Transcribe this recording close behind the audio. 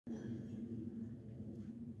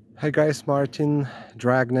Hey guys, Martin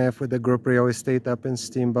Dragnev with the Group Real Estate up in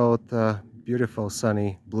Steamboat. Beautiful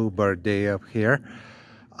sunny bluebird day up here.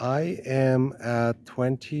 I am at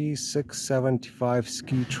 2675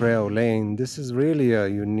 Ski Trail Lane. This is really a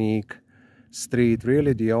unique street,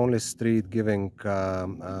 really the only street giving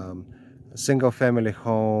single family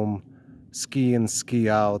home, ski in, ski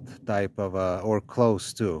out type of, or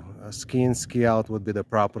close to. Ski in, ski out would be the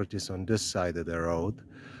properties on this side of the road.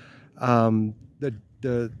 Um,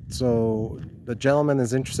 so the gentleman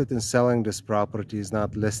is interested in selling this property. Is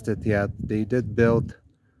not listed yet. They did build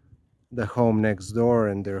the home next door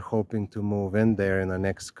and they're hoping to move in there in the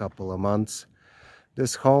next couple of months.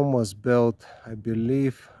 This home was built, I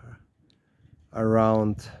believe,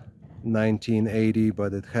 around 1980,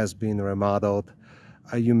 but it has been remodeled.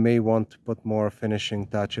 You may want to put more finishing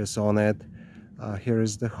touches on it. Here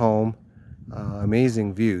is the home.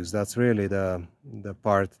 Amazing views. That's really the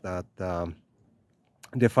part that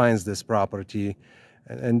defines this property.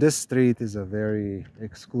 And this street is a very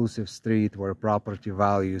exclusive street where property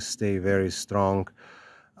values stay very strong.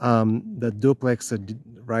 The duplex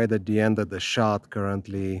right at the end of the shot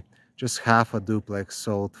currently, just half a duplex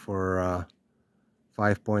sold for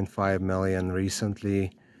 5.5 million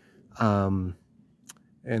recently. And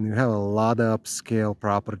you have a lot of upscale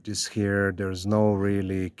properties here. There's no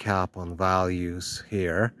really cap on values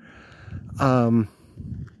here.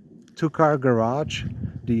 Two-car garage.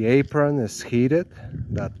 The apron is heated.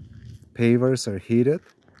 That pavers are heated.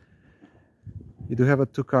 You do have a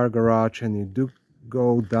two-car garage and you do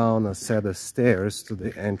go down a set of stairs to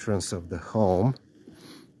the entrance of the home.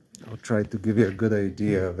 I'll try to give you a good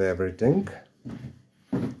idea of everything.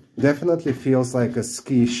 Definitely feels like a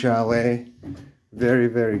ski chalet. Very,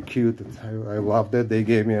 very cute. I loved it. They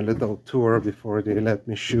gave me a little tour before they let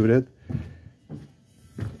me shoot it.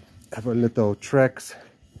 Have a little Trex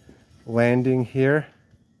landing here,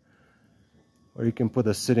 or you can put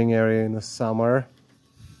a sitting area in the summer.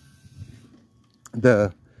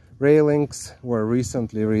 The railings were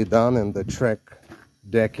recently redone and the Trek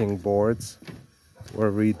decking boards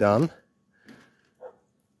were redone.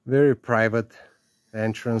 Very private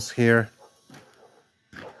entrance here.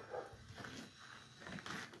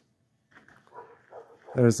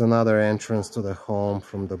 There's another entrance to the home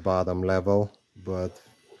from the bottom level, but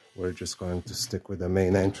we're just going to stick with the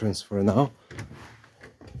main entrance for now.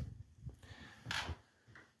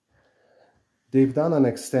 They've done an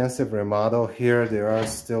extensive remodel here. There are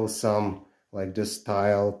still some, like this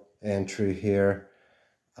tile entry here,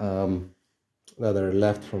 that are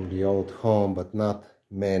left from the old home, but not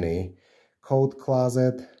many. Coat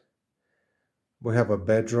closet. We have a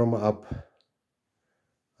bedroom up,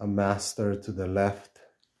 a master to the left.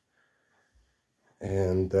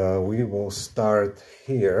 And we will start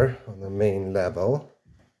here on the main level.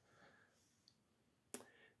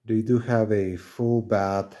 They do have a full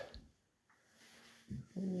bath.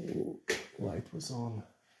 Ooh, light was on.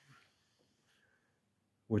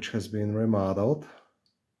 Which has been remodeled.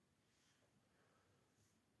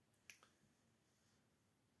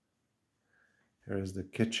 Here's the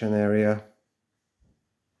kitchen area.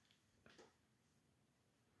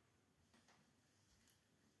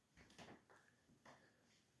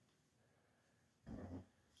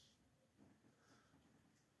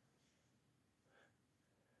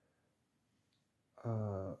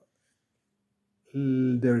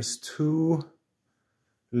 There's two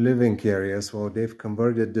living areas. Well, they've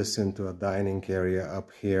converted this into a dining area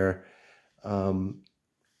up here.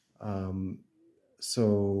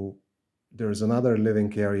 So there's another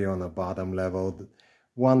living area on the bottom level.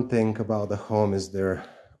 One thing about the home is there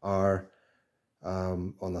are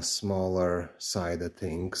on a smaller side of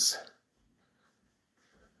things.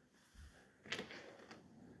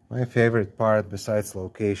 My favorite part besides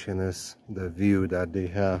location is the view that they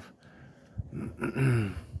have.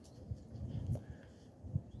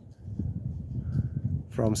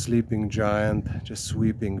 From Sleeping Giant, just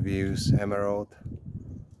sweeping views, Emerald.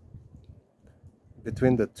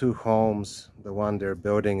 Between the two homes, the one they're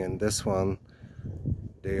building and this one,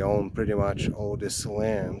 they own pretty much all this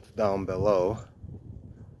land down below,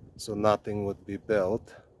 so nothing would be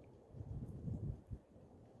built.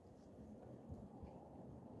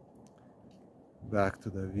 Back to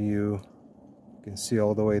the view. You can see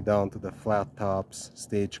all the way down to the flat tops,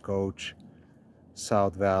 Stagecoach,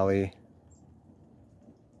 South Valley.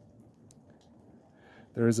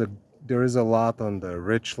 There is a lot on the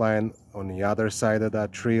ridge line on the other side of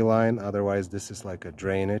that tree line. Otherwise, this is like a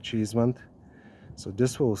drainage easement. So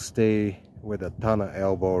this will stay with a ton of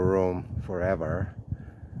elbow room forever.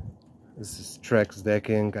 This is Trex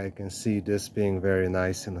decking. I can see this being very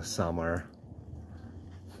nice in the summer.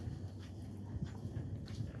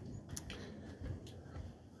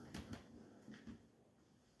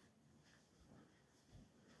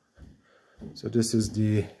 So this is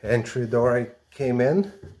the entry door I came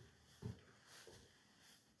in.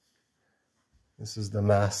 This is the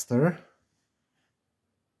master.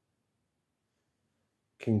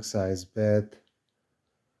 King size bed.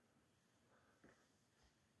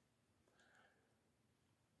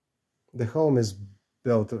 The home is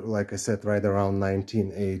built, like I said, right around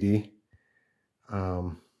 1980.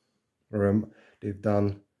 They've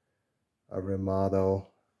done a remodel.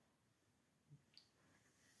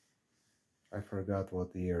 I forgot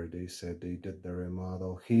what year they said they did the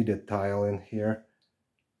remodel. Heated tile in here.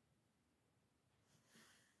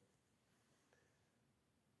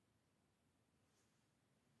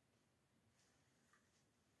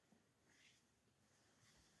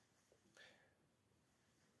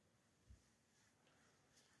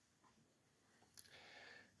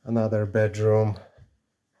 Another bedroom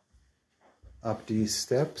up these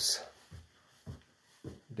steps.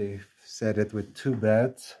 They've set it with 2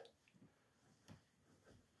 beds.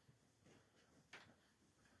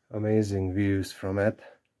 Amazing views from it.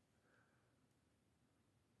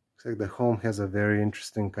 Looks like the home has a very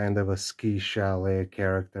interesting kind of a ski chalet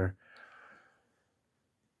character.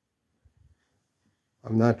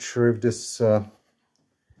 I'm not sure if this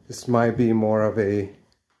might be more of a,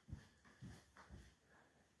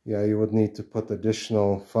 yeah, you would need to put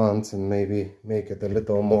additional funds and maybe make it a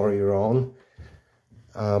little more your own.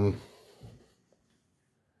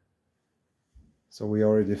 So we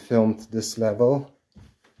already filmed this level.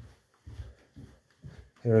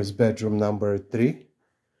 Here is bedroom number 3.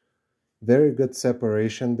 Very good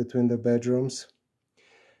separation between the bedrooms.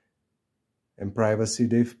 And privacy,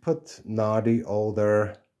 they've put naughty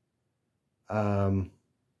older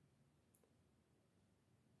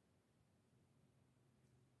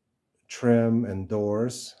trim and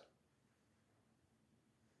doors.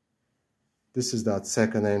 This is that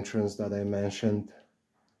second entrance that I mentioned.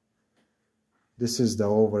 This is the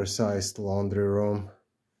oversized laundry room.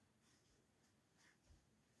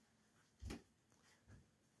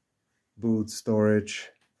 Boot storage,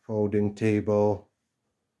 folding table.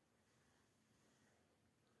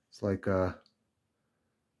 It's like a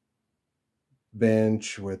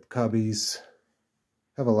bench with cubbies.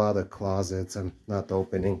 Have a lot of closets. I'm not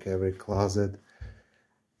opening every closet.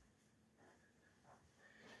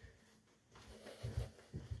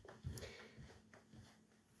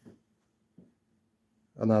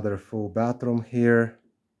 Another full bathroom here.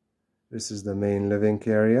 This is the main living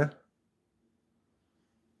area.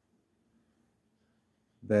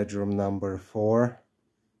 Bedroom number 4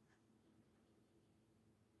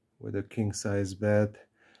 with a king-size bed.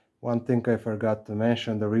 One thing I forgot to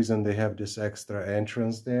mention, the reason they have this extra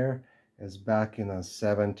entrance there is back in the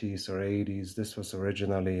 70s or 80s, this was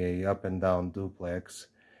originally a up and down duplex.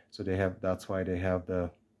 So that's why they have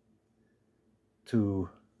the 2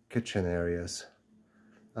 kitchen areas.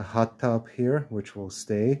 A hot tub here, which will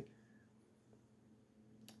stay.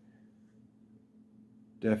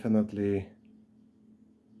 Definitely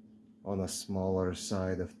on a smaller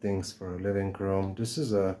side of things for a living room. This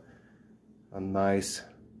is a nice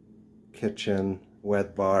kitchen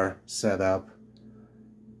wet bar setup.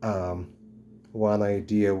 One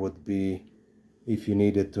idea would be, if you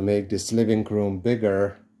needed to make this living room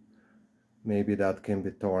bigger, maybe that can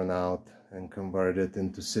be torn out and converted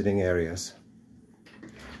into sitting areas.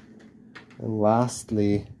 And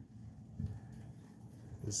lastly,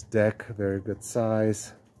 this deck, very good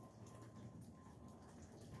size.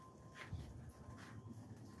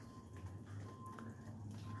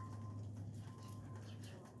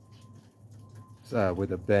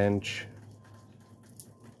 With a bench,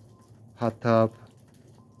 hot tub.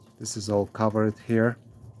 This is all covered here.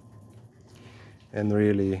 And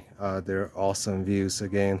really, they're awesome views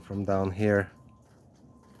again from down here.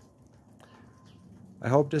 I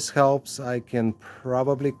hope this helps. I can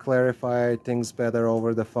probably clarify things better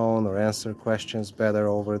over the phone or answer questions better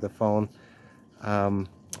over the phone. I'm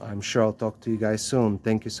sure I'll talk to you guys soon.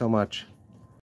 Thank you so much.